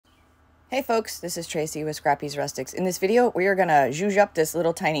Hey folks, this is Tracy with Scrappy's Rustics. In this video, we are going to zhuzh up this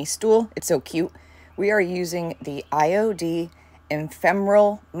little tiny stool. It's so cute. We are using the IOD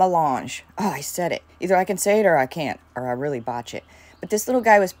Ephemeral Melange. Oh, I said it. Either I can say it or I can't, or I really botch it. But this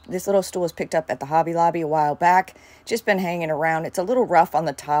little stool was picked up at the Hobby Lobby a while back. Just been hanging around. It's a little rough on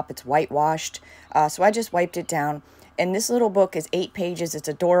the top. It's whitewashed. So I just wiped it down. And this little book is 8 pages. It's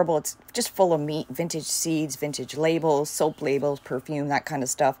adorable. It's just full of meat, vintage seeds, vintage labels, soap labels, perfume, that kind of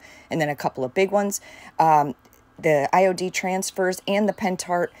stuff. And then a couple of big ones. The IOD Transfers and the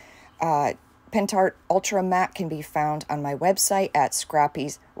Pentart Ultra Matte can be found on my website at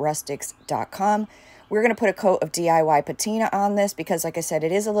scrappysrustics.com. We're going to put a coat of DIY patina on this because, like I said,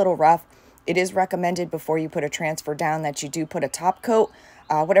 it is a little rough. It is recommended before you put a transfer down that you do put a top coat.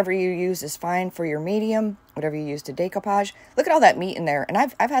 Whatever you use is fine for your medium, whatever you use to decoupage. Look at all that meat in there. And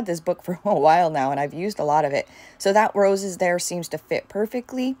I've had this book for a while now, and I've used a lot of it. So that roses there seems to fit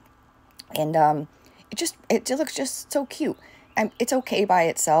perfectly. And it looks just so cute. And it's okay by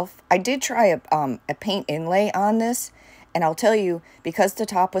itself. I did try a paint inlay on this. And I'll tell you, because the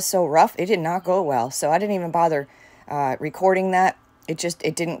top was so rough, it did not go well. So I didn't even bother recording that.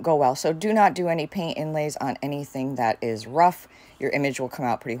 It didn't go well. So do not do any paint inlays on anything that is rough. Your image will come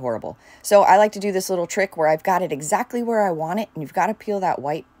out pretty horrible. So I like to do this little trick where I've got it exactly where I want it. And you've got to peel that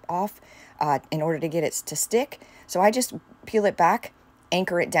white off in order to get it to stick. So I just peel it back,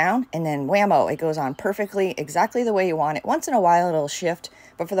 anchor it down, and then whammo, it goes on perfectly, exactly the way you want it. Once in a while, it'll shift.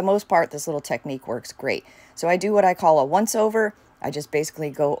 But for the most part, this little technique works great. So I do what I call a once-over. I just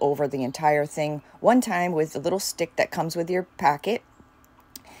basically go over the entire thing one time with the little stick that comes with your packet.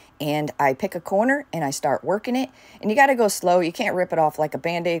 And I pick a corner and I start working it. And you got to go slow. You can't rip it off like a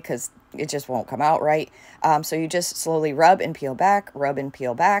Band-Aid because it just won't come out right. So you just slowly rub and peel back, rub and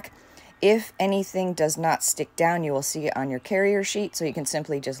peel back. If anything does not stick down, you will see it on your carrier sheet. So you can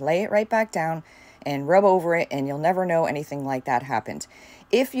simply just lay it right back down and rub over it, and you'll never know anything like that happened.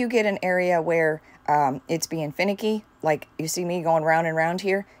 If you get an area where it's being finicky, like you see me going round and round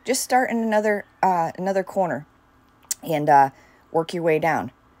here, just start in another corner and work your way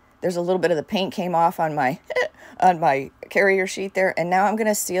down. There's a little bit of the paint came off on my on my carrier sheet there, and now I'm going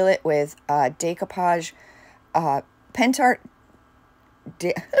to seal it with decoupage Pentart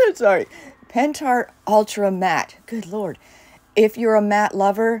Ultra Matte. Good Lord. If you're a matte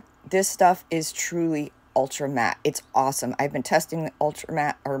lover, this stuff is truly ultra matte. It's awesome. I've been testing the ultra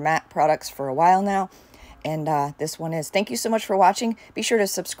matte or matte products for a while now, and this one is. Thank you so much for watching. Be sure to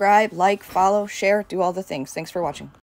subscribe, like, follow, share, do all the things. Thanks for watching.